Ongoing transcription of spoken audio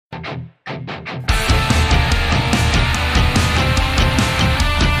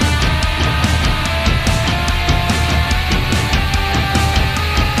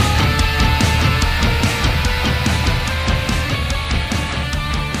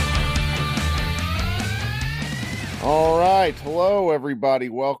right. Hello, everybody.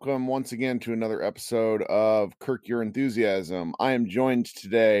 Welcome once again to another episode of Kirk Your Enthusiasm. I am joined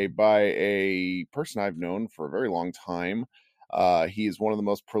today by a person I've known for a very long time. He is one of the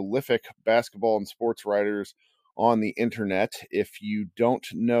most prolific basketball and sports writers on the internet. If you don't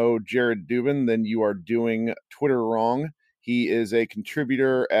know Jared Dubin, then you are doing Twitter wrong. He is a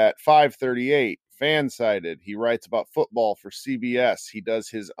contributor at 538 Fansided. He writes about football for CBS. He does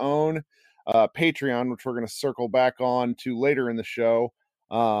his own Patreon, which we're going to circle back on to later in the show.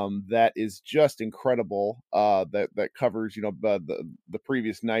 That is just incredible. That covers the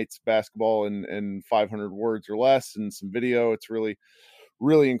previous night's basketball in 500 words or less and some video. It's really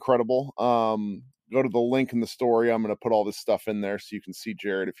incredible. Go to the link in the story. I'm going to put all this stuff in there so you can see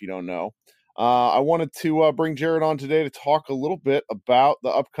Jared if you don't know. I wanted to bring Jared on today to talk a little bit about the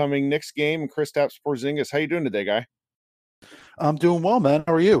upcoming Knicks game and Kristaps Porzingis. How you doing today, guy? I'm doing well, man.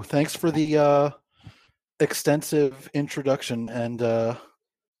 How are you? Thanks for the extensive introduction and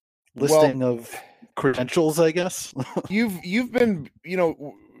listing of credentials, I guess. you've been,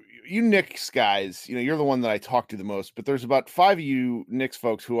 you Knicks guys, you're the one that I talk to the most, but there's about 5 of you Knicks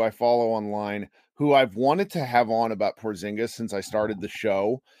folks who I follow online who I've wanted to have on about Porzingis since I started the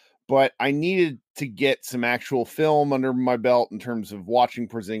show, but I needed to get some actual film under my belt in terms of watching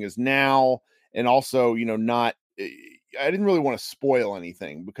Porzingis now, and also, I didn't really want to spoil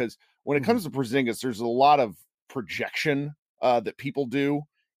anything because when it comes to Porzingis, there's a lot of projection that people do.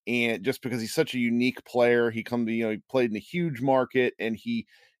 And just because he's such a unique player, he played in a huge market, and he's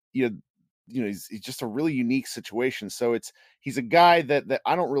just a really unique situation. So he's a guy that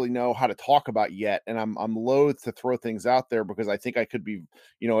I don't really know how to talk about yet, and I'm loath to throw things out there because I think I could be,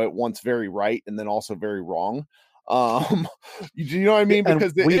 at once very right and then also very wrong. You know what I mean?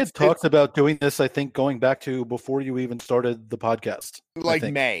 Because we had talked about doing this, I think, going back to before you even started the podcast. Like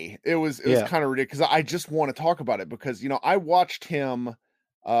May. It was kind of ridiculous. I just want to talk about it because, I watched him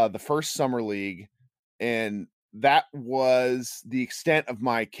the first summer league, and that was the extent of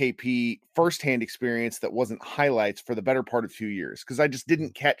my KP firsthand experience that wasn't highlights for the better part of 2 years because I just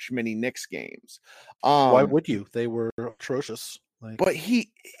didn't catch many Knicks games. Why would you? They were atrocious. But he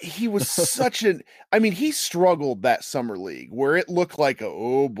was such he struggled that summer league where it looked like a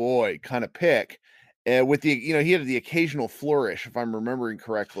oh boy kind of pick, with the he had the occasional flourish, if I'm remembering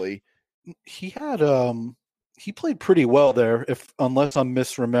correctly. He had he played pretty well there, unless I'm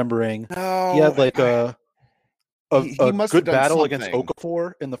misremembering. No, he had like a good battle something against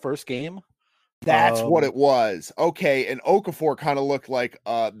Okafor in the first game. That's what it was. Okay, and Okafor kind of looked like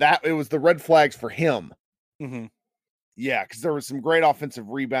that. It was the red flags for him. Mm-hmm. Yeah, because there was some great offensive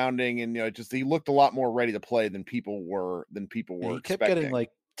rebounding, and he looked a lot more ready to play than people were. He kept expecting. Getting like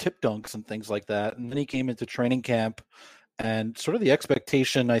tip dunks and things like that, and then he came into training camp, and sort of the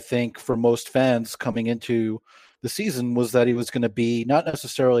expectation, I think, for most fans coming into the season was that he was going to be not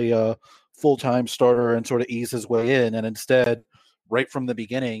necessarily a full-time starter and sort of ease his way in, and instead, right from the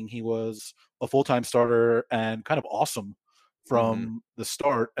beginning, he was a full-time starter and kind of awesome from the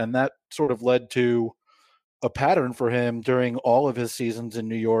start, and that sort of led to a pattern for him during all of his seasons in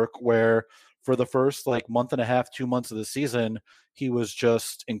New York, where for the first month and a half, 2 months of the season, he was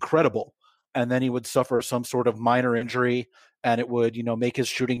just incredible. And then he would suffer some sort of minor injury, and it would, make his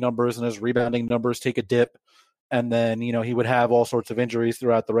shooting numbers and his rebounding numbers take a dip. And then, he would have all sorts of injuries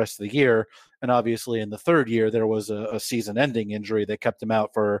throughout the rest of the year. And obviously in the third year, there was a season ending injury that kept him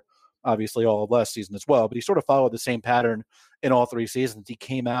out for obviously all of last season as well. But he sort of followed the same pattern in all 3 seasons. He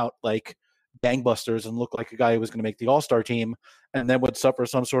came out like gangbusters and looked like a guy who was going to make the All-Star team, and then would suffer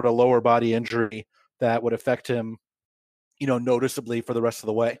some sort of lower body injury that would affect him, noticeably for the rest of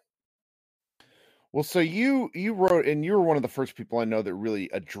the way. Well, so you wrote, and you were one of the first people I know that really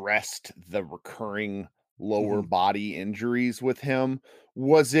addressed the recurring lower body injuries with him.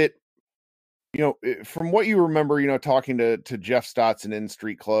 Was it, from what you remember, talking to Jeff Stotson in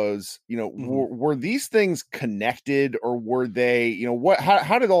Street Clothes, were these things connected, or were they,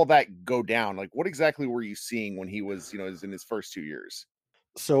 how did all that go down? Like, what exactly were you seeing when he was, was in his first 2 years?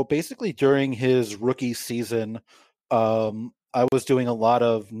 So basically during his rookie season, I was doing a lot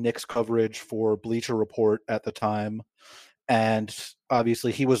of Knicks coverage for Bleacher Report at the time. And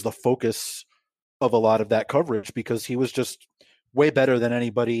obviously he was the focus of a lot of that coverage because he was just way better than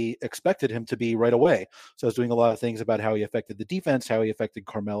anybody expected him to be right away. So I was doing a lot of things about how he affected the defense, how he affected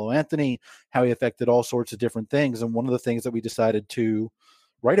Carmelo Anthony, how he affected all sorts of different things. And one of the things that we decided to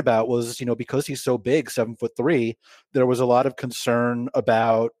write about was, because he's so big, 7'3", there was a lot of concern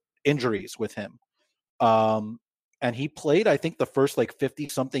about injuries with him. And he played, I think, the first 50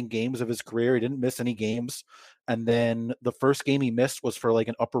 something games of his career. He didn't miss any games. And then the first game he missed was for like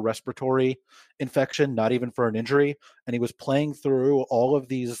an upper respiratory infection, not even for an injury. And he was playing through all of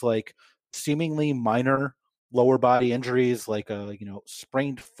these like seemingly minor lower body injuries, like a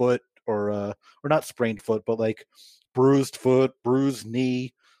sprained foot or not sprained foot, but like bruised foot, bruised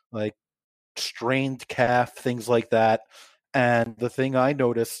knee, like strained calf, things like that. And the thing I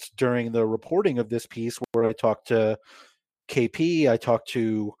noticed during the reporting of this piece, where I talked to KP, I talked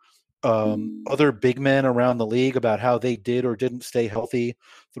to other big men around the league about how they did or didn't stay healthy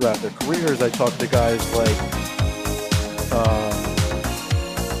throughout their careers. I talked to guys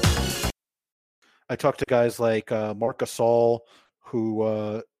like Marc Gasol, who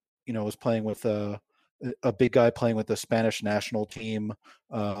was playing with a big guy playing with the Spanish national team.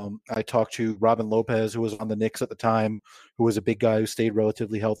 I talked to Robin Lopez, who was on the Knicks at the time, who was a big guy who stayed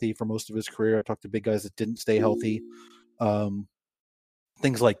relatively healthy for most of his career. I talked to big guys that didn't stay healthy,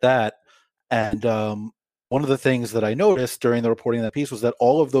 things like that. And one of the things that I noticed during the reporting of that piece was that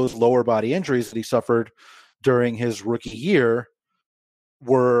all of those lower body injuries that he suffered during his rookie year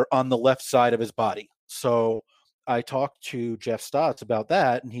were on the left side of his body. So I talked to Jeff Stotts about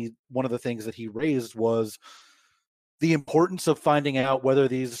that, and one of the things that he raised was the importance of finding out whether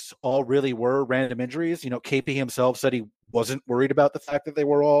these all really were random injuries. KP himself said he wasn't worried about the fact that they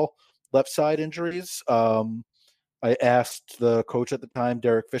were all left side injuries. I asked the coach at the time,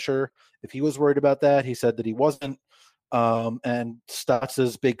 Derek Fisher, if he was worried about that. He said that he wasn't. And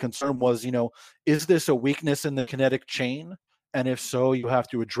Stotts' big concern was, is this a weakness in the kinetic chain? And if so, you have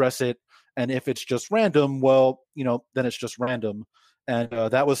to address it. And if it's just random, well, then it's just random. And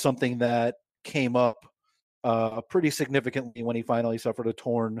that was something that came up pretty significantly when he finally suffered a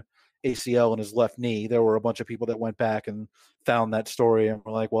torn ACL in his left knee. There were a bunch of people that went back and found that story and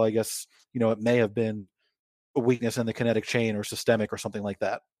were like, well, I guess, it may have been a weakness in the kinetic chain or systemic or something like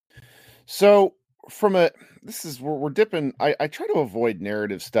that. So this is where we're dipping. I try to avoid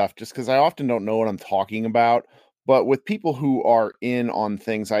narrative stuff just because I often don't know what I'm talking about. But with people who are in on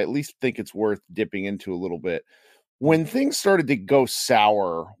things, I at least think it's worth dipping into a little bit. When things started to go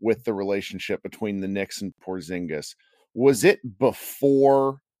sour with the relationship between the Knicks and Porzingis, was it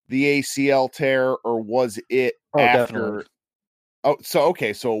before the ACL tear or was it after? Definitely. Oh, so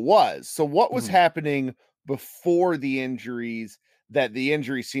okay, so it was. So what was happening before the injuries that the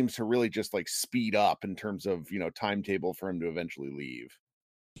injury seems to really just like speed up in terms of, timetable for him to eventually leave?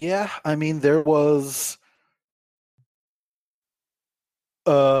 Yeah, I mean, there was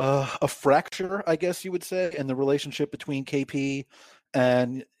a fracture, I guess you would say, in the relationship between KP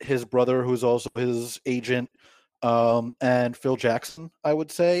and his brother, who's also his agent, and Phil Jackson, I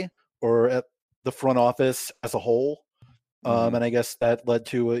would say, or at the front office as a whole. And I guess that led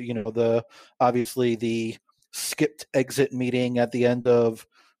to obviously the skipped exit meeting at the end of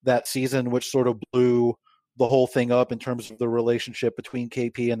that season, which sort of blew the whole thing up in terms of the relationship between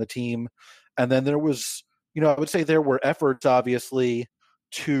KP and the team. And then there was, I would say there were efforts, obviously,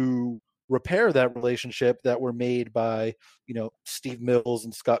 to repair that relationship that were made by, Steve Mills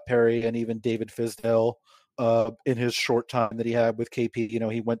and Scott Perry and even David Fizdale in his short time that he had with KP.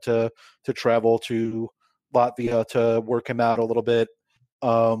 He went to travel to Latvia to work him out a little bit.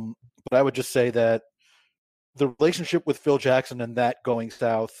 But I would just say that the relationship with Phil Jackson and that going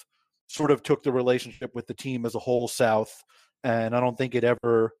south sort of took the relationship with the team as a whole south. And I don't think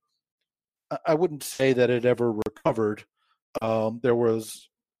I wouldn't say that it ever recovered. There was,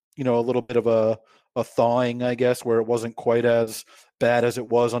 a little bit of a thawing, I guess, where it wasn't quite as bad as it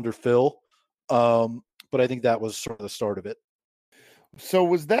was under Phil. But I think that was sort of the start of it. So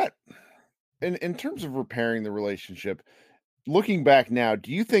was that in terms of repairing the relationship, looking back now,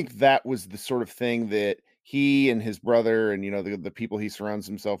 do you think that was the sort of thing that he and his brother and the people he surrounds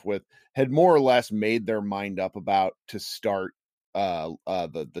himself with had more or less made their mind up about to start the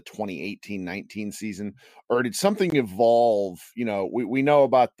 2018-19 season, or did something evolve? We know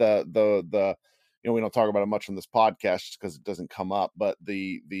about the we don't talk about it much on this podcast because it doesn't come up, but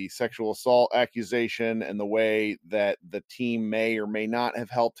the sexual assault accusation and the way that the team may or may not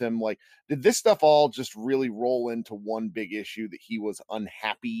have helped him, like, did this stuff all just really roll into one big issue that he was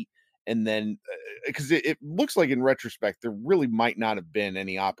unhappy? And then because it looks like in retrospect there really might not have been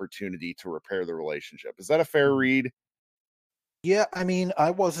any opportunity to repair the relationship. Is that a fair read? Yeah, I mean, I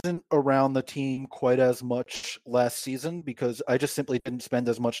wasn't around the team quite as much last season because I just simply didn't spend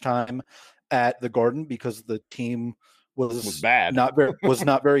as much time at the Garden because the team was bad. was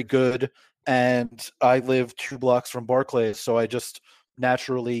not very good, and I live 2 blocks from Barclays, so I just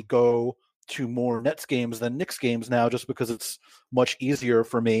naturally go to more Nets games than Knicks games now, just because it's much easier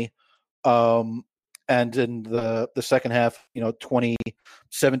for me. And in the second half,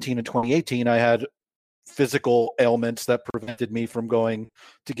 2017 and 2018, I had physical ailments that prevented me from going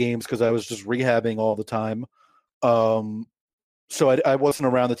to games because I was just rehabbing all the time. So I wasn't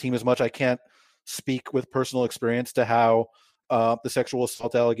around the team as much. I can't speak with personal experience to how the sexual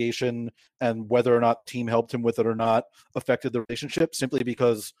assault allegation and whether or not the team helped him with it or not affected the relationship, simply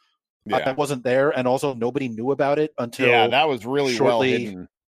because I Yeah. wasn't there, and also nobody knew about it Yeah, until that was really well shortly hidden.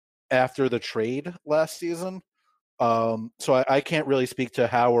 after the trade last season. So I can't really speak to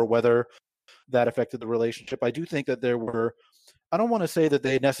how or whether that affected the relationship. I do think that there were, I don't want to say that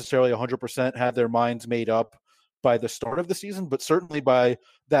they necessarily 100% had their minds made up by the start of the season, but certainly by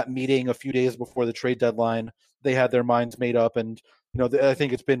that meeting a few days before the trade deadline, they had their minds made up. And, I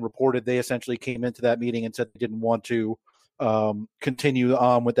think it's been reported they essentially came into that meeting and said they didn't want to continue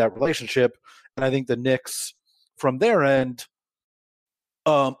on with that relationship. And I think the Knicks, from their end,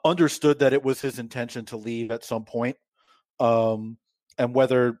 understood that it was his intention to leave at some point. Um, and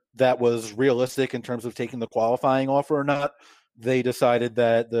whether that was realistic in terms of taking the qualifying offer or not, they decided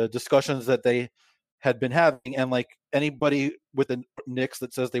that the discussions that they had been having, and like anybody with the Knicks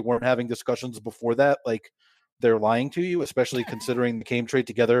that says they weren't having discussions before that, like they're lying to you, especially considering they came trade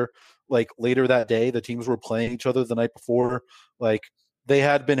together like later that day. The teams were playing each other the night before. Like they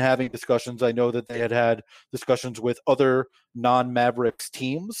had been having discussions. I know that they had discussions with other non-Mavericks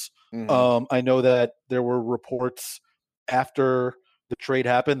teams. I know that there were reports after the trade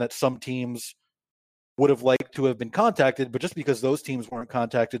happened that some teams would have liked to have been contacted, but just because those teams weren't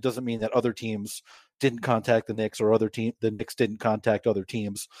contacted doesn't mean that other teams didn't contact the Knicks, or the Knicks didn't contact other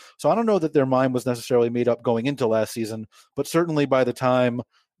teams. So I don't know that their mind was necessarily made up going into last season, but certainly by the time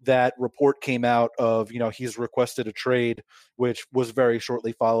that report came out of, he's requested a trade, which was very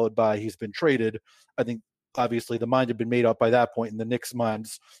shortly followed by he's been traded, I think obviously the mind had been made up by that point, and the Knicks'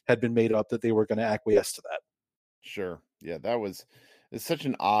 minds had been made up that they were going to acquiesce to that. Sure. Yeah, it's such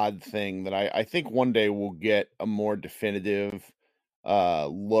an odd thing that I think one day we'll get a more definitive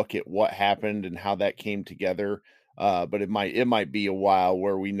look at what happened and how that came together. But it might be a while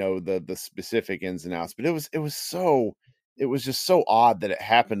where we know the specific ins and outs. But it was just so odd that it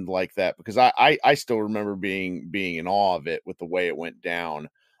happened like that, because I still remember being in awe of it with the way it went down.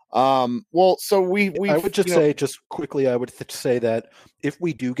 Well, so I we've would just say, just quickly, I would say that if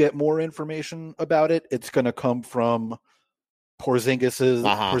we do get more information about it, it's going to come from uh-huh.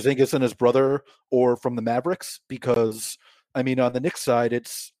 Porzingis and his brother, or from the Mavericks, because I mean, on the Knicks side,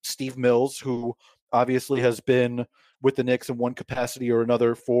 it's Steve Mills, who obviously has been with the Knicks in one capacity or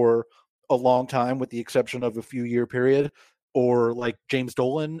another for a long time, with the exception of a few year period, or like James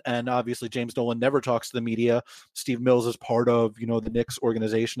Dolan, and obviously James Dolan never talks to the media. Steve Mills is part of, the Knicks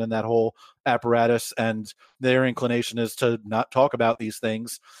organization and that whole apparatus, and their inclination is to not talk about these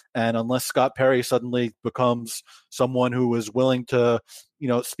things. And unless Scott Perry suddenly becomes someone who is willing to,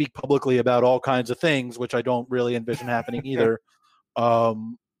 speak publicly about all kinds of things, which I don't really envision happening either,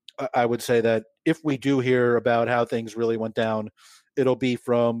 I would say that if we do hear about how things really went down, it'll be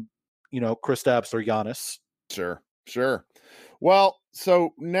from, Kristaps or Giannis. Sure, sure. Well,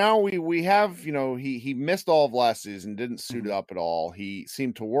 so now we have, he missed all of last season, didn't suit Mhm. up at all. He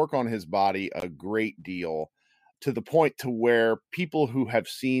seemed to work on his body a great deal, to the point to where people who have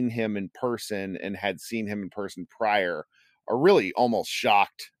seen him in person and had seen him in person prior are really almost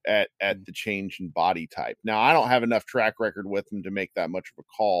shocked at Mhm. the change in body type. Now, I don't have enough track record with him to make that much of a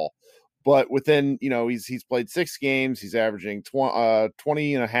call, but within, he's played 6 games, he's averaging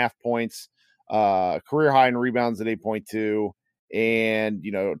 20 and a half points, career high in rebounds at 8.2, and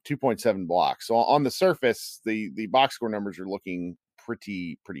 2.7 blocks. So on the surface, the box score numbers are looking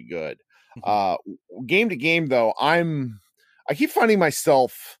pretty good. Mhm. Game to game, though, I keep finding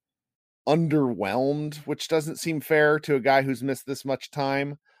myself underwhelmed, which doesn't seem fair to a guy who's missed this much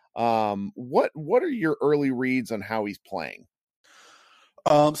time. What are your early reads on how he's playing?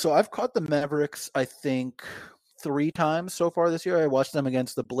 So I've caught the Mavericks, I think, 3 times so far this year. I watched them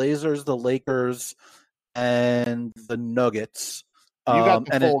against the Blazers, the Lakers, and the Nuggets. You got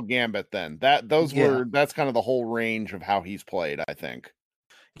the And full gambit then. Yeah, That's kind of the whole range of how he's played, I think.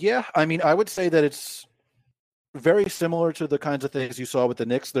 yeah. I mean, I would say that it's very similar to the kinds of things you saw with the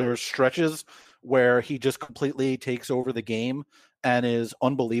Knicks. There are stretches where he just completely takes over the game and is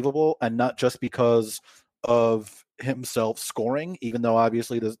unbelievable, and not just because of himself scoring, even though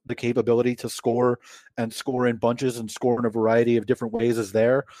obviously the capability to score and score in bunches and score in a variety of different ways is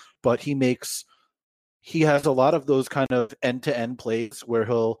there, but he has a lot of those kind of end-to-end plays where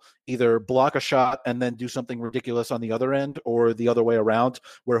he'll either block a shot and then do something ridiculous on the other end, or the other way around,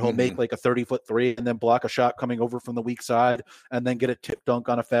 where he'll Hmm. make like a 30-foot three and then block a shot coming over from the weak side and then get a tip dunk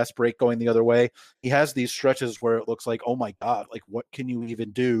on a fast break going the other way. He has these stretches where it looks like, oh my God, like what can you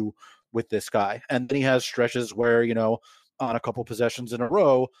even do with this guy. And then he has stretches where, on a couple possessions in a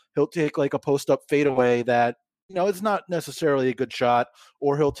row, he'll take like a post up fadeaway that, it's not necessarily a good shot,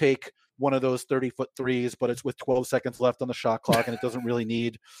 or he'll take one of those 30-foot threes, but it's with 12 seconds left on the shot clock and it doesn't really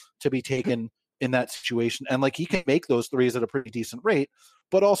need to be taken in that situation. And like he can make those threes at a pretty decent rate,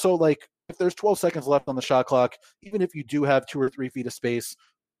 but also like if there's 12 seconds left on the shot clock, even if you do have 2 or 3 feet of space,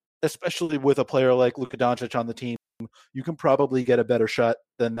 especially with a player like Luka Doncic on the team, you can probably get a better shot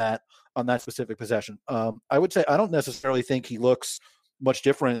than that on that specific possession. I would say I don't necessarily think he looks much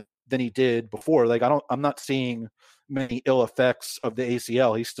different than he did before. Like I'm not seeing many ill effects of the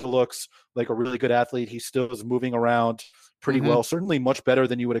ACL. He still looks like a really good athlete. He still is moving around pretty well. Certainly much better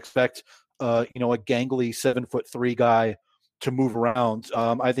than you would expect. A gangly 7'3" guy to move around.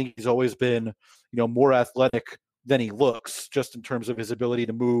 I think he's always been, more athletic than he looks, just in terms of his ability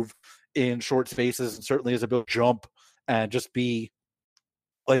to move in short spaces, and certainly his ability to jump and just be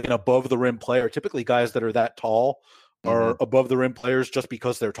like an above the rim player. Typically guys that are that tall are above the rim players just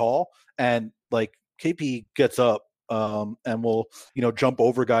because they're tall. And like KP gets up and will, jump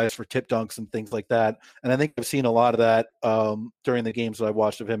over guys for tip dunks and things like that. And I think I've seen a lot of that during the games that I've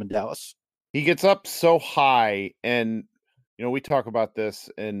watched of him in Dallas. He gets up so high, and we talk about this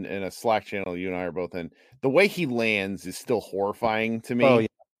in a Slack channel you and I are both in. The way he lands is still horrifying to me. Oh, yeah.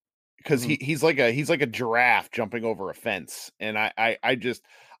 Because he's like a giraffe jumping over a fence, and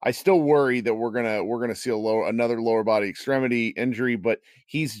I still worry that we're gonna see another lower body extremity injury. But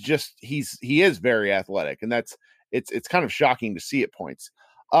he is very athletic, and it's kind of shocking to see at points.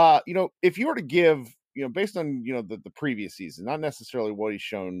 If you were to give, based on the previous season, not necessarily what he's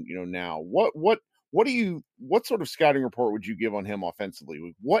shown now, what sort of scouting report would you give on him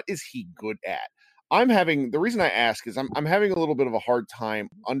offensively? What is he good at? The reason I ask is I'm having a little bit of a hard time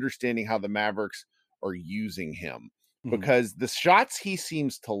understanding how the Mavericks are using him, because the shots he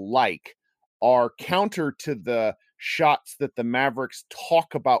seems to like are counter to the shots that the Mavericks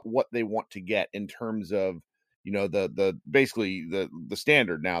talk about what they want to get in terms of, basically the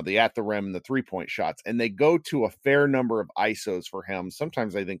standard now, the at the rim and the 3-point shots. And they go to a fair number of ISOs for him,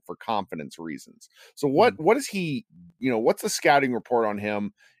 sometimes I think for confidence reasons. So what is he, what's the scouting report on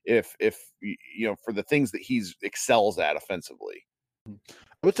him if for the things that he's excels at offensively?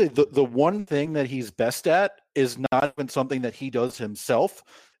 I would say the one thing that he's best at is not even something that he does himself.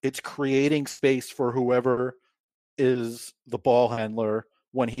 It's creating space for whoever is the ball handler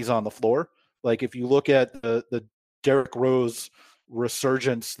when he's on the floor. Like if you look at the Derrick Rose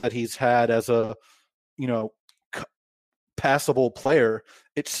resurgence that he's had as a, passable player,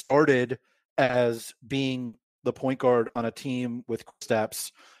 it started as being the point guard on a team with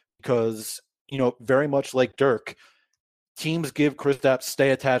Kristaps, because, very much like Dirk, teams give Kristaps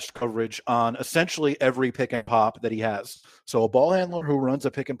stay attached coverage on essentially every pick and pop that he has. So a ball handler who runs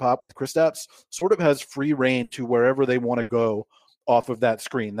a pick and pop with Kristaps sort of has free reign to wherever they want to go off of that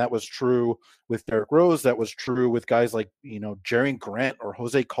screen. That was true with Derrick Rose. That was true with guys like, Jerry Grant or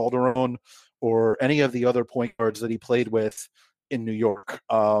Jose Calderon or any of the other point guards that he played with in New York.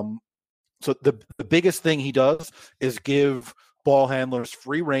 So the biggest thing he does is give ball handlers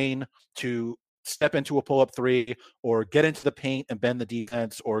free reign to step into a pull-up three or get into the paint and bend the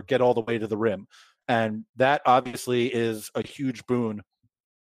defense or get all the way to the rim. And that obviously is a huge boon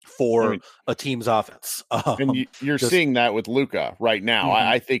for a team's offense. And you're seeing that with Luka right now.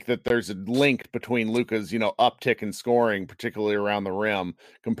 I think that there's a link between Luka's, uptick in scoring, particularly around the rim,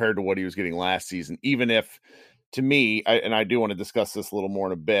 compared to what he was getting last season. Even if, to me, and I do want to discuss this a little more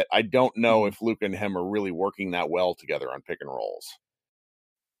in a bit, I don't know if Luka and him are really working that well together on pick and rolls.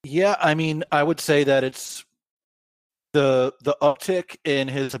 Yeah, I would say that it's the uptick in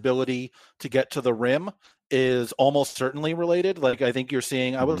his ability to get to the rim is almost certainly related. Like I think you're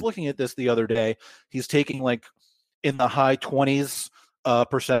seeing, I was looking at this the other day, he's taking like in the high 20s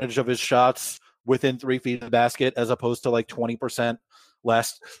percentage of his shots within 3 feet of the basket, as opposed to like 20%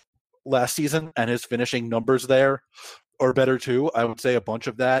 last season, and his finishing numbers there are better too. I would say a bunch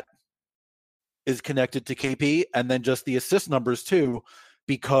of that is connected to KP, and then just the assist numbers too,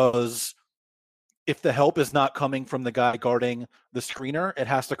 because if the help is not coming from the guy guarding the screener, it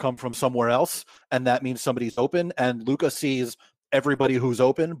has to come from somewhere else, and that means somebody's open, and Luka sees everybody who's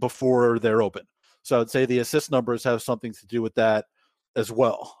open before they're open. So I'd say the assist numbers have something to do with that as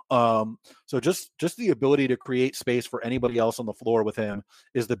well. So just the ability to create space for anybody else on the floor with him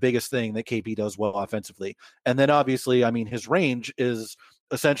is the biggest thing that KP does well offensively. And then obviously, his range is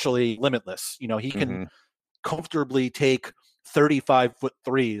essentially limitless. He can comfortably take 35-foot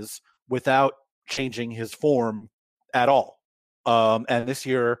threes without changing his form at all. And this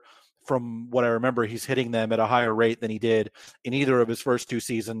year, from what I remember, he's hitting them at a higher rate than he did in either of his first two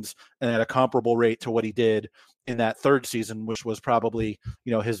seasons, and at a comparable rate to what he did in that third season, which was probably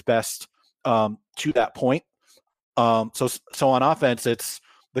his best to that point. So on offense, it's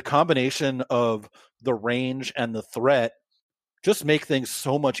the combination of the range and the threat just make things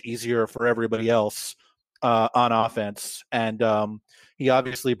so much easier for everybody else on offense. And he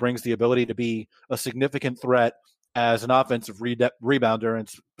obviously brings the ability to be a significant threat as an offensive rebounder,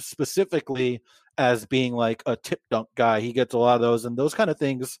 and specifically as being like a tip dunk guy. He gets a lot of those, and those kind of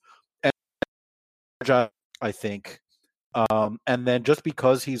things, I think. And then just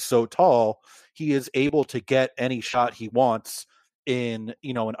because he's so tall, he is able to get any shot he wants in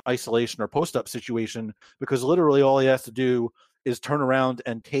an isolation or post up situation, because literally all he has to do is turn around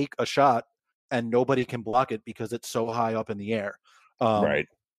and take a shot and nobody can block it because it's so high up in the air. Right.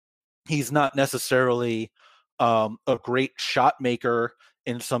 He's not necessarily a great shot maker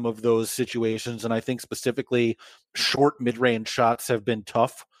in some of those situations, and I think specifically short mid-range shots have been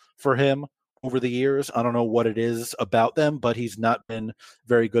tough for him over the years. I don't know what it is about them, but he's not been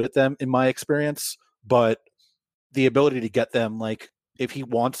very good at them in my experience. But the ability to get them, like if he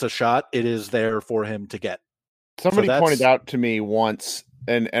wants a shot, it is there for him to get. Somebody pointed out to me once,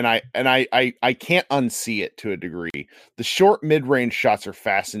 and I can't unsee it to a degree. The short mid-range shots are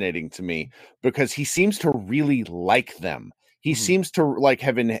fascinating to me because he seems to really like them. He seems to like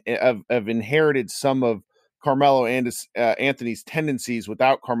have inherited some of Carmelo Anthony's tendencies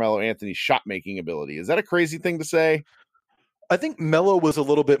without Carmelo Anthony's shot making ability. Is that a crazy thing to say? I think Melo was a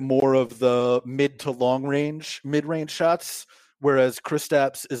little bit more of the mid to long range, mid range shots, whereas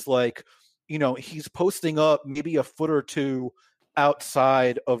Kristaps is like, he's posting up maybe a foot or two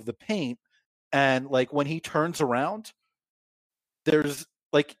outside of the paint, and like when he turns around, there's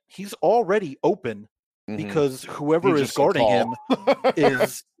like he's already open because whoever is guarding him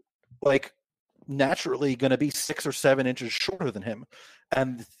is like naturally going to be 6 or 7 inches shorter than him.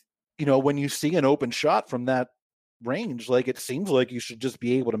 And when you see an open shot from that range, like it seems like you should just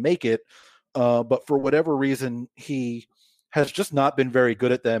be able to make it, but for whatever reason he has just not been very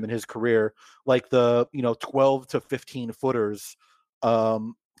good at them in his career. Like the 12 to 15 footers,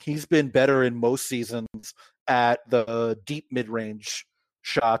 he's been better in most seasons at the deep mid-range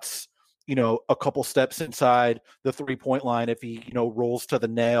shots, a couple steps inside the 3-point line if he rolls to the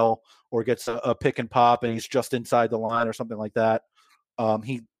nail or gets a pick and pop and he's just inside the line or something like that.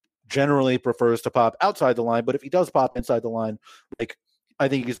 He generally prefers to pop outside the line, but if he does pop inside the line, like I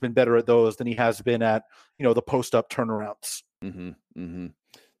think he's been better at those than he has been at the post up turnarounds.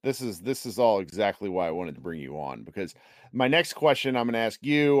 This is all exactly why I wanted to bring you on, because my next question I'm going to ask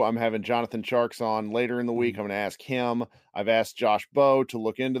you. I'm having Jonathan Tjarks on later in the week. I'm going to ask him. I've asked Josh Bowe to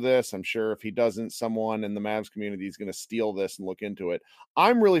look into this. I'm sure if he doesn't, someone in the Mavs community is going to steal this and look into it.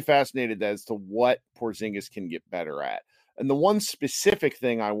 I'm really fascinated as to what Porzingis can get better at. And the one specific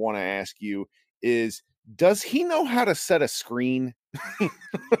thing I want to ask you is, does he know how to set a screen?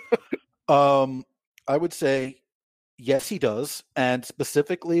 I would say yes, he does. And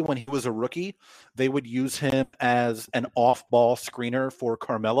specifically when he was a rookie, they would use him as an off-ball screener for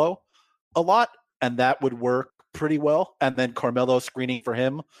Carmelo a lot, and that would work pretty well. And then Carmelo screening for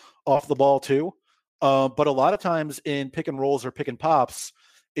him off the ball too. But a lot of times in pick and rolls or pick and pops,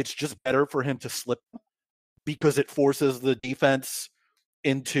 it's just better for him to slip because it forces the defense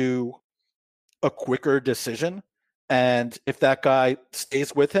into a quicker decision. And if that guy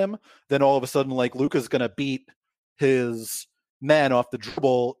stays with him, then all of a sudden, like Luka's going to beat his man off the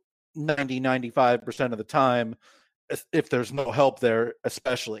dribble 95% of the time if there's no help there,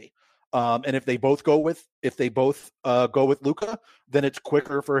 especially. And if they both go with Luka, then it's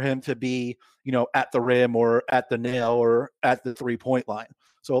quicker for him to be, at the rim or at the nail or at the 3-point line.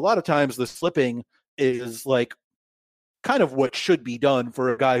 So a lot of times the slipping is like kind of what should be done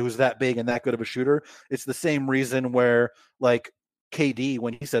for a guy who's that big and that good of a shooter. It's the same reason where like KD,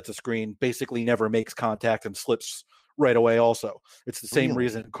 when he sets a screen, basically never makes contact and slips right away also. It's the same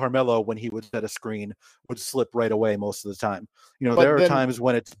reason Carmelo, when he would set a screen, would slip right away most of the time. There are times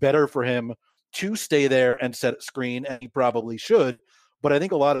when it's better for him to stay there and set a screen, and he probably should, but I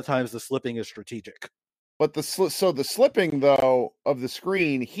think a lot of times the slipping is strategic. But the slipping, though, of the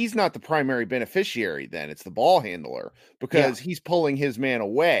screen, he's not the primary beneficiary then. It's the ball handler because he's pulling his man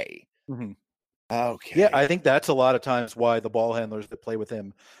away. Okay. Yeah, I think that's a lot of times why the ball handlers that play with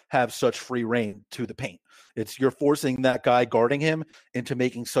him have such free reign to the paint. It's you're forcing that guy guarding him into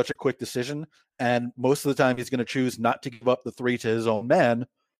making such a quick decision, and most of the time he's going to choose not to give up the 3 to his own man,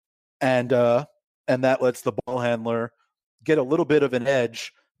 and that lets the ball handler get a little bit of an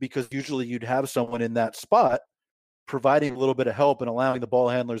edge, because usually you'd have someone in that spot providing a little bit of help and allowing the ball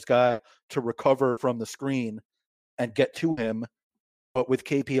handler's guy to recover from the screen and get to him. But with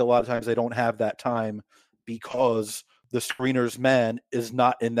KP, a lot of times they don't have that time because the screener's man is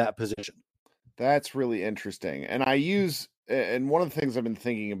not in that position. That's really interesting. And one of the things I've been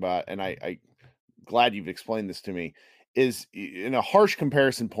thinking about, and I glad you've explained this to me, is in a harsh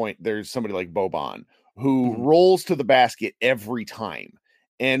comparison point, there's somebody like Boban who rolls to the basket every time.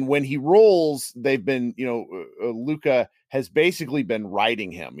 And when he rolls, they've been, Luka has basically been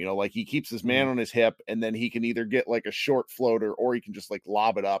riding him, like he keeps his man on his hip, and then he can either get like a short floater or he can just like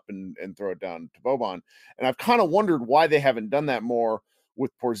lob it up and throw it down to Boban. And I've kind of wondered why they haven't done that more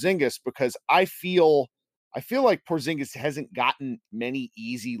with Porzingis, because I feel like Porzingis hasn't gotten many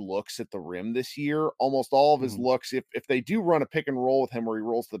easy looks at the rim this year. Almost all of his looks, if they do run a pick and roll with him where he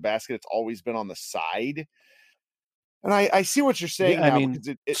rolls to the basket, it's always been on the side. And I see what you're saying now. I mean,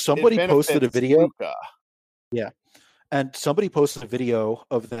 because somebody posted a video. Luka. Yeah. And somebody posted a video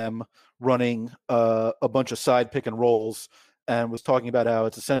of them running a bunch of side pick and rolls and was talking about how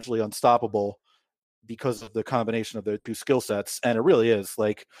it's essentially unstoppable because of the combination of their two skill sets. And it really is.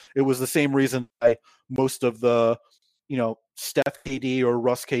 Like, it was the same reason why most of the, Steph KD or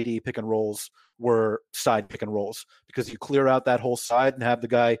Russ KD pick and rolls were side pick and rolls, because you clear out that whole side and have the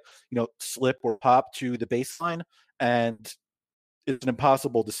guy, slip or pop to the baseline, and it's an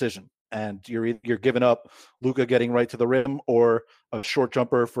impossible decision. And you're giving up Luka getting right to the rim, or a short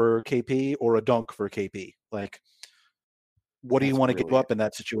jumper for KP, or a dunk for KP. Like, what do you want to give up in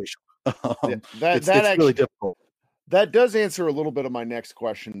that situation? It's actually really difficult. That does answer a little bit of my next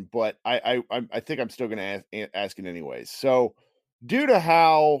question, but I think I'm still going to ask it anyways. So, due to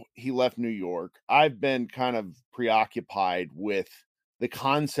how he left New York, I've been kind of preoccupied with the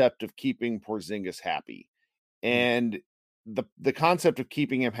concept of keeping Porzingis happy, and the concept of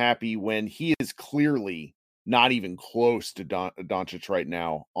keeping him happy when he is clearly not even close to Doncic right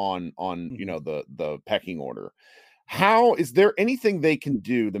now on the pecking order. How is there anything they can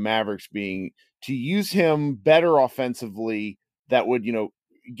do, the Mavericks being, to use him better offensively that would,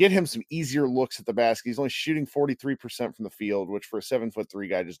 get him some easier looks at the basket? He's only shooting 43% from the field, which for a 7'3"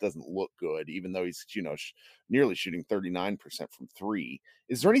 guy just doesn't look good, even though he's, nearly shooting 39% from three.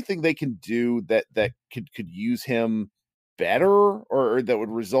 Is there anything they can do that could use him better, or that would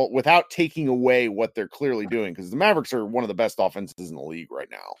result without taking away what they're clearly doing? Because the Mavericks are one of the best offenses in the league right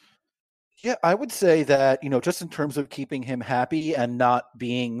now. Yeah, I would say that, just in terms of keeping him happy and not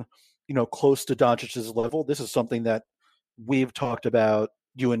being, close to Doncic's level, this is something that we've talked about,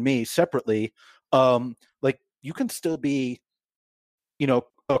 you and me, separately. Like, you can still be, a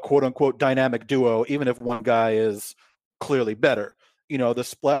quote unquote dynamic duo, even if one guy is clearly better. The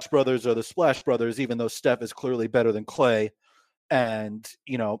Splash Brothers are the Splash Brothers, even though Steph is clearly better than Klay. And,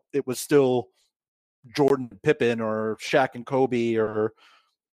 it was still Jordan and Pippen, or Shaq and Kobe, or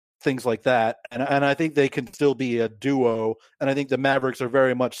things like that. And I think they can still be a duo. And I think the Mavericks are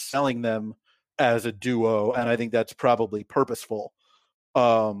very much selling them as a duo. And I think that's probably purposeful.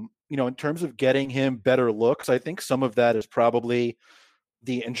 In terms of getting him better looks, I think some of that is probably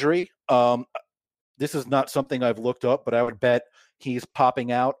the injury. This is not something I've looked up, but I would bet he's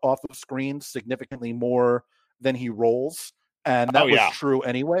popping out off of screens significantly more than he rolls. And that was true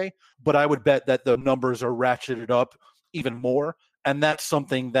anyway. But I would bet that the numbers are ratcheted up even more. And that's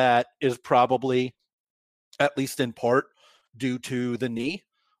something that is probably, at least in part, due to the knee.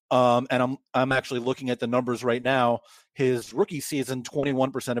 And I'm actually looking at the numbers right now. His rookie season,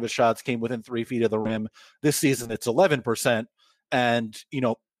 21% of his shots came within 3 feet of the rim. This season, it's 11%. And,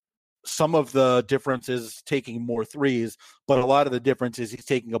 some of the difference is taking more threes, but a lot of the difference is he's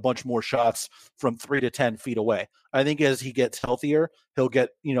taking a bunch more shots from 3 to 10 feet away. I think as he gets healthier, he'll get,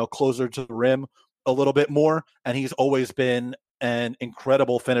 closer to the rim a little bit more. And he's always been an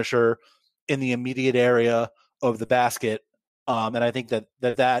incredible finisher in the immediate area of the basket. And I think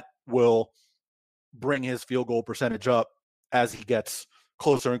that will bring his field goal percentage up as he gets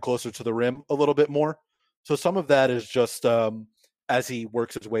closer and closer to the rim a little bit more. So some of that is just as he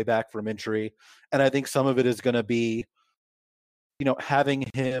works his way back from injury. And I think some of it is going to be, having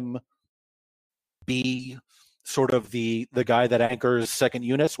him be sort of the guy that anchors second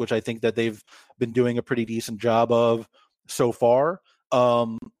units, which I think that they've been doing a pretty decent job of so far.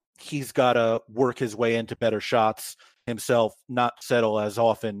 He's got to work his way into better shots himself, not settle as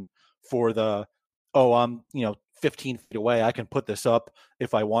often for I'm 15 feet away, I can put this up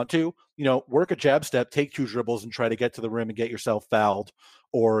if I want to. Work a jab step, take 2 dribbles, and try to get to the rim and get yourself fouled,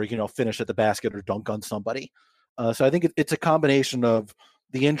 or finish at the basket or dunk on somebody. So I think it's a combination of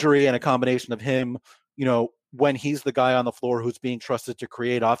the injury and a combination of him, when he's the guy on the floor who's being trusted to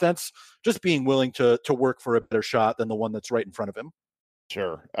create offense, just being willing to work for a better shot than the one that's right in front of him.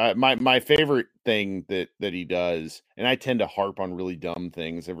 Sure. My favorite thing that he does, and I tend to harp on really dumb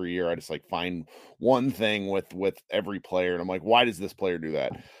things every year. I just like find one thing with every player, and I'm like, why does this player do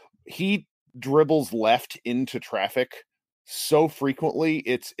that? He dribbles left into traffic so frequently.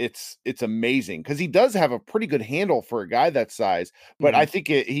 It's amazing because he does have a pretty good handle for a guy that size. But I think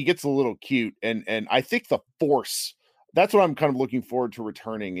he gets a little cute, and I think the force. That's what I'm kind of looking forward to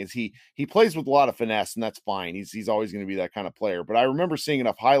returning is he plays with a lot of finesse, and that's fine. He's always going to be that kind of player. But I remember seeing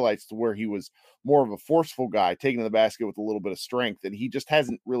enough highlights to where he was more of a forceful guy, taking to the basket with a little bit of strength, and he just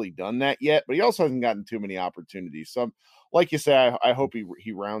hasn't really done that yet. But he also hasn't gotten too many opportunities. So, like you say, I hope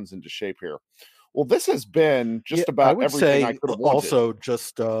he rounds into shape here. Well, this has been just about everything I could have wanted. Also,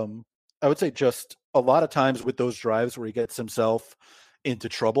 just I would say just a lot of times with those drives where he gets himself into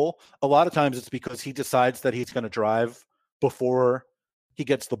trouble, a lot of times it's because he decides that he's going to drive before he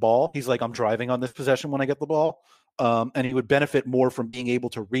gets the ball. He's like, I'm driving on this possession when I get the ball. And he would benefit more from being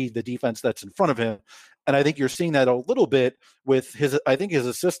able to read the defense that's in front of him. And I think you're seeing that a little bit with I think his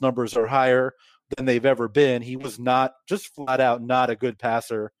assist numbers are higher than they've ever been. He was not just flat out not a good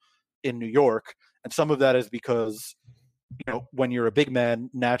passer in New York. And some of that is because when you're a big man,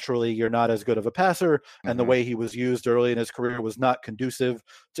 naturally you're not as good of a passer, and the way he was used early in his career was not conducive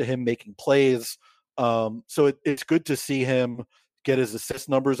to him making plays. So it's good to see him get his assist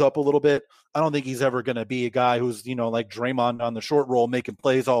numbers up a little bit. I don't think he's ever going to be a guy who's like Draymond on the short roll making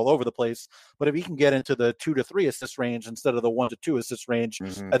plays all over the place. But if he can get into the 2 to 3 assist range instead of the 1 to 2 assist range,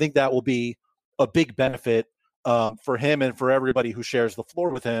 I think that will be a big benefit for him and for everybody who shares the floor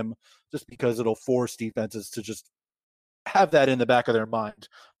with him, just because it'll force defenses to just have that in the back of their mind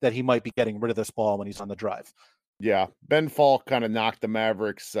that he might be getting rid of this ball when he's on the drive. Yeah. Ben Falk kind of knocked the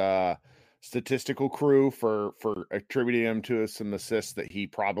Mavericks statistical crew for attributing him to some assists that he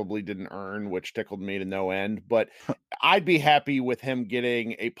probably didn't earn, which tickled me to no end. But I'd be happy with him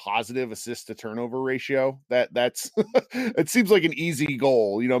getting a positive assist to turnover ratio. That's it seems like an easy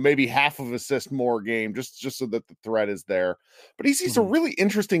goal, maybe half of assist more a game, just so that the threat is there. But he's a really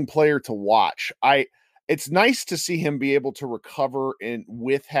interesting player to watch. It's nice to see him be able to recover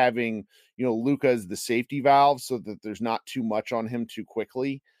with having, Luka as the safety valve so that there's not too much on him too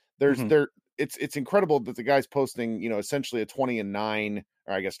quickly. It's incredible that the guy's posting, essentially a 20-9,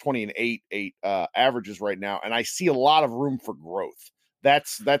 or I guess 20-8 averages right now. And I see a lot of room for growth.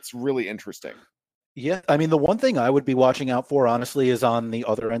 That's really interesting. Yeah. I mean, the one thing I would be watching out for, honestly, is on the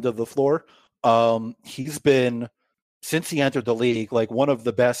other end of the floor. He's been, since he entered the league, like one of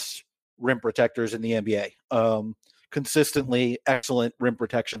the best rim protectors in the NBA. Consistently excellent rim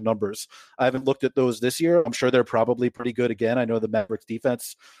protection numbers. I haven't looked at those this year. I'm sure they're probably pretty good again. I know the Mavericks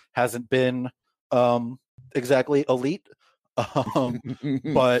defense hasn't been exactly elite,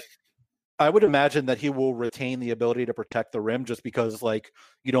 but I would imagine that he will retain the ability to protect the rim just because, like,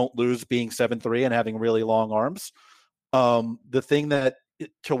 you don't lose being 7'3" and having really long arms. The thing that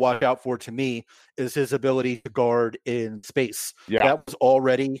to watch out for to me is his ability to guard in space. Yeah. That was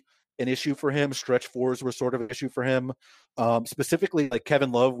already an issue for him. Stretch fours were sort of an issue for him. Specifically, like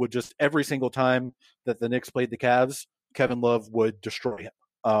Kevin Love would just every single time that the Knicks played the Cavs, Kevin Love would destroy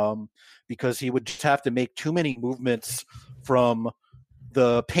him because he would just have to make too many movements from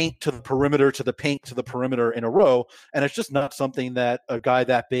the paint to the perimeter to the paint to the perimeter in a row. And it's just not something that a guy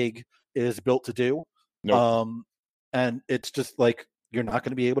that big is built to do. Nope. And it's just like, you're not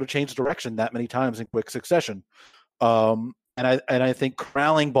going to be able to change direction that many times in quick succession. And I think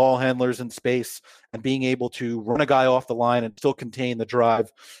corralling ball handlers in space and being able to run a guy off the line and still contain the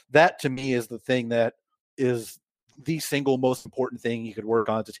drive, that to me is the thing that is the single most important thing you could work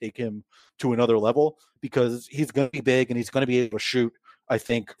on to take him to another level, because he's going to be big and he's going to be able to shoot, I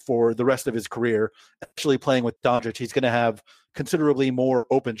think, for the rest of his career. Actually playing with Doncic, he's going to have considerably more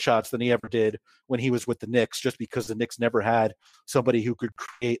open shots than he ever did when he was with the Knicks, just because the Knicks never had somebody who could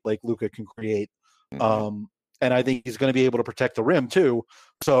create like Luka can create. And I think he's going to be able to protect the rim too.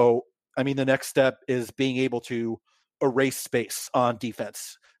 So, I mean, the next step is being able to erase space on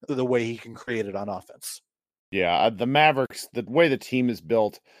defense the way he can create it on offense. Yeah, the Mavericks, the way the team is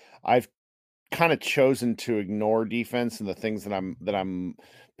built, I've kind of chosen to ignore defense and the things that I'm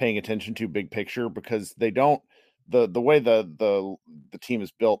paying attention to big picture, because they don't the way the team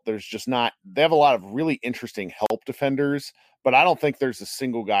is built, there's just not, they have a lot of really interesting help defenders, but I don't think there's a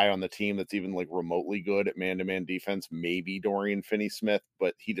single guy on the team that's even like remotely good at man-to-man defense. Maybe Dorian Finney-Smith,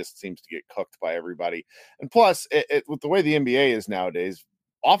 but he just seems to get cooked by everybody. And plus, with the way the NBA is nowadays,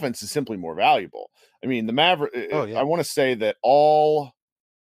 offense is simply more valuable. I mean, the Maverick, I want to say that all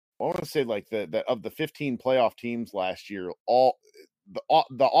I want to say like the of the 15 playoff teams last year, all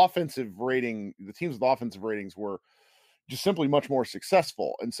the offensive rating, the teams with offensive ratings were just simply much more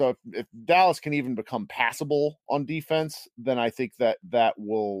successful. And so if Dallas can even become passable on defense, then I think that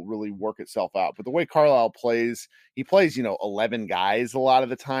will really work itself out. But the way Carlisle plays, he plays, 11 guys a lot of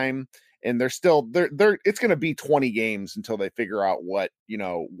the time. And they're still they're it's going to be 20 games until they figure out what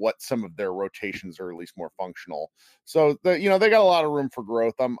some of their rotations are at least more functional. So they got a lot of room for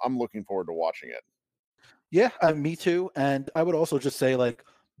growth. I'm looking forward to watching it. Yeah, me too. And I would also just say, like,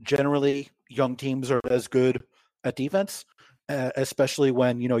 generally, young teams are as good at defense, especially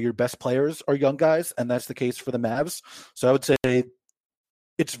when your best players are young guys, and that's the case for the Mavs. So I would say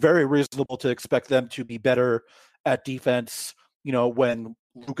it's very reasonable to expect them to be better at defense, when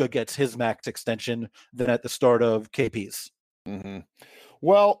Luka gets his max extension than at the start of KP's. Mm-hmm.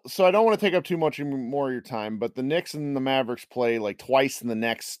 Well, so I don't want to take up too much more of your time, but the Knicks and the Mavericks play like twice in the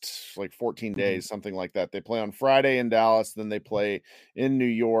next like 14 days, something like that. They play on Friday in Dallas, then they play in New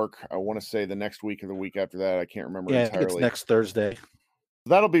York. I want to say the next week or the week after that. I can't remember Yeah, entirely. it's next Thursday.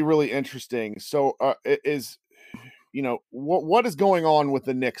 That'll be really interesting. So what is going on with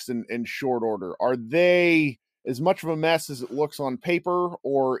the Knicks in short order? Are they as much of a mess as it looks on paper,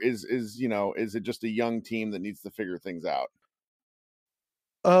 or is it just a young team that needs to figure things out?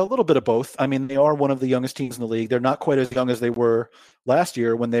 A little bit of both. I mean, they are one of the youngest teams in the league. They're not quite as young as they were last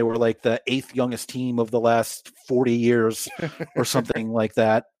year when they were like the 8th youngest team of the last 40 years or something like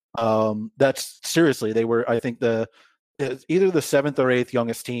that. That's seriously, they were, I think, either the 7th or 8th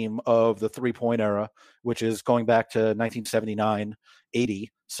youngest team of the 3-point era, which is going back to 1979,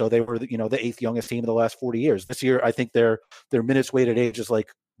 80. So they were, the 8th youngest team of the last 40 years. This year, I think their minutes weighted age is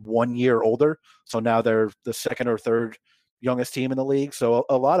like 1 year older. So now they're the 2nd or 3rd youngest team in the league. So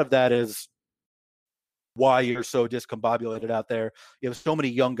a lot of that is why you're so discombobulated out there. You have so many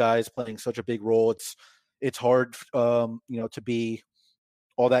young guys playing such a big role. It's hard, to be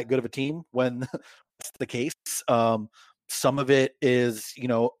all that good of a team when that's the case. Some of it is,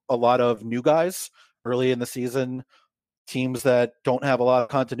 a lot of new guys early in the season, teams that don't have a lot of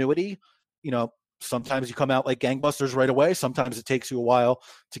continuity. Sometimes you come out like gangbusters right away. Sometimes it takes you a while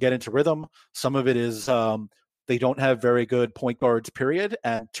to get into rhythm. Some of it is they don't have very good point guards, period.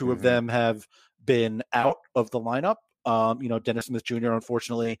 And two of them have been out of the lineup. Dennis Smith Jr.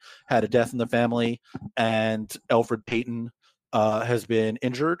 unfortunately had a death in the family, and Elfrid Payton has been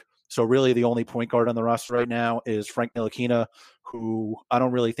injured. So really the only point guard on the roster right now is Frank Ntilikina, who I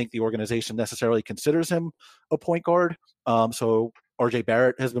don't really think the organization necessarily considers him a point guard. So RJ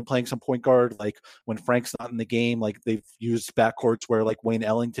Barrett has been playing some point guard. Like when Frank's not in the game, like they've used backcourts where like Wayne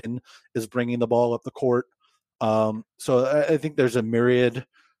Ellington is bringing the ball up the court. So I think there's a myriad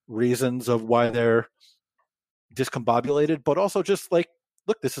reasons of why they're discombobulated, but also just like,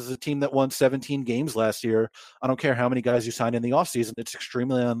 look, this is a team that won 17 games last year. I don't care how many guys you sign in the offseason. It's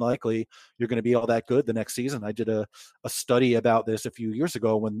extremely unlikely you're going to be all that good the next season. I did a study about this a few years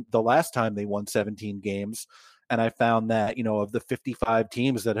ago when the last time they won 17 games. And I found that, of the 55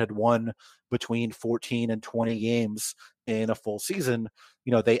 teams that had won between 14 and 20 games in a full season,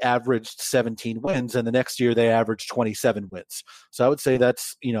 they averaged 17 wins, and the next year they averaged 27 wins. So I would say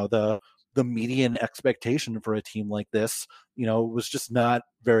that's, the median expectation for a team like this, was just not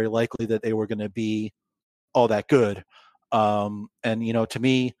very likely that they were going to be all that good. And, to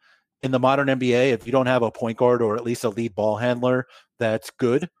me, in the modern NBA, if you don't have a point guard or at least a lead ball handler that's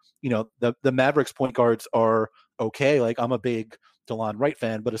good, the Mavericks point guards are okay. Like, I'm a big DeLon Wright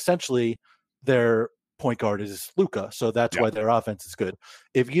fan, but essentially their point guard is Luka. So that's why their offense is good.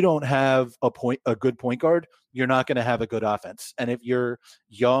 If you don't have a good point guard, you're not going to have a good offense. And if you're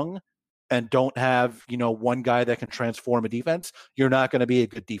young and don't have, one guy that can transform a defense, you're not going to be a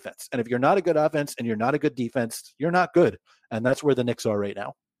good defense. And if you're not a good offense and you're not a good defense, you're not good. And that's where the Knicks are right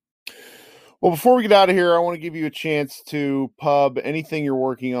now. Well, before we get out of here, I want to give you a chance to pub anything you're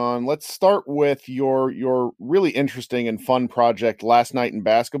working on. Let's start with your really interesting and fun project, Last Night in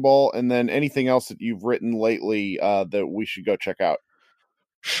Basketball, and then anything else that you've written lately that we should go check out.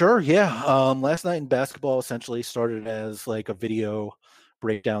 Sure, yeah. Last Night in Basketball essentially started as like a video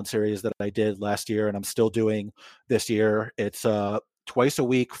breakdown series that I did last year, and I'm still doing this year. It's twice a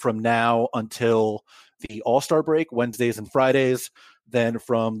week from now until the All-Star break, Wednesdays and Fridays. Then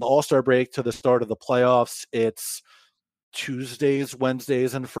from the All-Star break to the start of the playoffs, it's Tuesdays,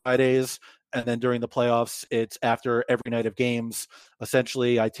 Wednesdays, and Fridays. And then during the playoffs, it's after every night of games.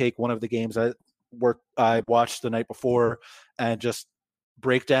 Essentially, I take one of the games I watched the night before and just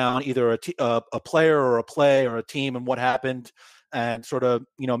break down either a player or a play or a team and what happened, and sort of,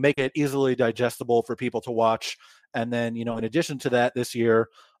 make it easily digestible for people to watch. And then, in addition to that, this year,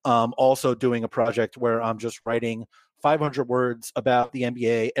 also doing a project where I'm just writing 500 words about the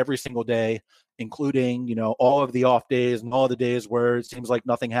NBA every single day, including, all of the off days and all of the days where it seems like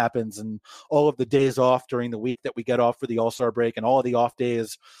nothing happens, and all of the days off during the week that we get off for the All-Star break, and all of the off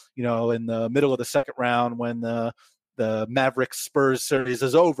days, in the middle of the second round when the Mavericks Spurs series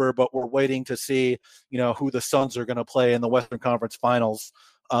is over, but we're waiting to see, who the Suns are going to play in the Western Conference Finals.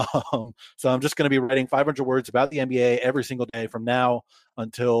 So I'm just going to be writing 500 words about the NBA every single day from now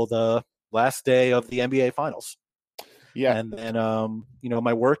until the last day of the NBA Finals. Yeah. And then,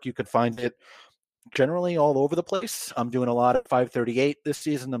 my work, you could find it generally all over the place. I'm doing a lot at 538 this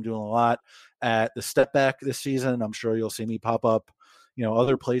season. I'm doing a lot at the Step Back this season. I'm sure you'll see me pop up,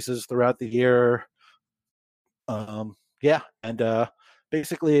 other places throughout the year. And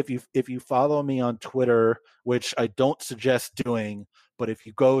basically, if you follow me on Twitter, which I don't suggest doing, but if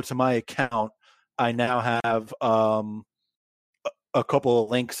you go to my account, I now have a couple of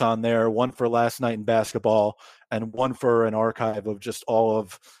links on there, one for Last Night in Basketball and one for an archive of just all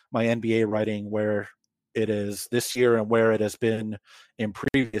of my NBA writing, where it is this year and where it has been in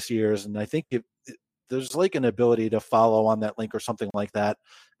previous years. And I think there's like an ability to follow on that link or something like that,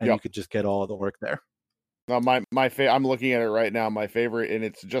 and you could just get all of the work there. No, I'm looking at it right now. My favorite, and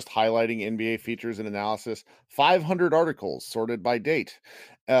it's just highlighting NBA features and analysis. 500 articles sorted by date.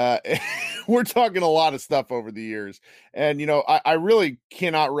 We're talking a lot of stuff over the years, and I really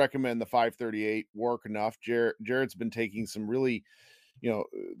cannot recommend the 538 work enough. Jared's been taking some really,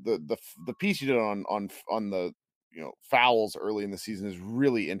 the piece you did on the fouls early in the season is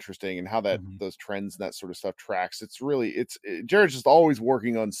really interesting, and how that those trends and that sort of stuff tracks. Jared's just always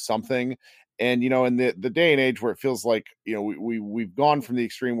working on something. And, in the day and age where it feels like, we've gone from the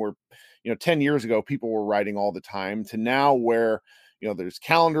extreme where, 10 years ago, people were writing all the time to now where, there's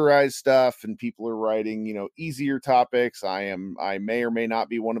calendarized stuff and people are writing, easier topics. I may or may not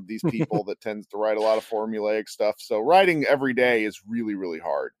be one of these people that tends to write a lot of formulaic stuff. So writing every day is really, really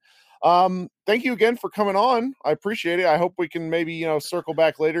hard. Thank you again for coming on. I appreciate it. I hope we can maybe, circle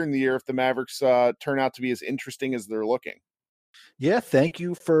back later in the year if the Mavericks turn out to be as interesting as they're looking. Yeah, thank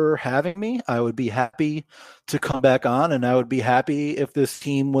you for having me. I would be happy to come back on, and I would be happy if this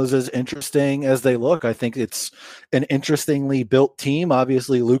team was as interesting as they look. I think it's an interestingly built team.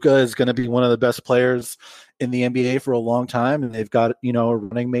 Obviously, Luka is going to be one of the best players in the NBA for a long time, and they've got, a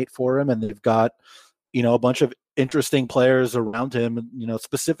running mate for him, and they've got, a bunch of interesting players around him,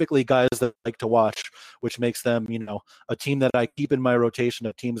 specifically guys that I like to watch, which makes them, a team that I keep in my rotation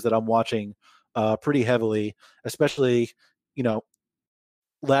of teams that I'm watching pretty heavily, especially,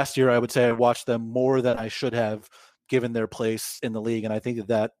 last year I would say I watched them more than I should have given their place in the league, and I think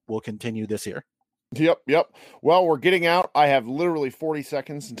that will continue this year. Yep. Well, we're getting out. I have literally 40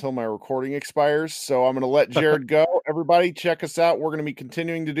 seconds until my recording expires, so I'm going to let Jared go. Everybody, check us out. We're going to be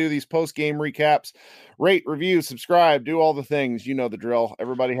continuing to do these post-game recaps. Rate, review, subscribe, do all the things. You know the drill.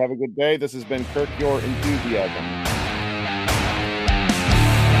 Everybody have a good day. This has been Kirk Your Enthusiasm.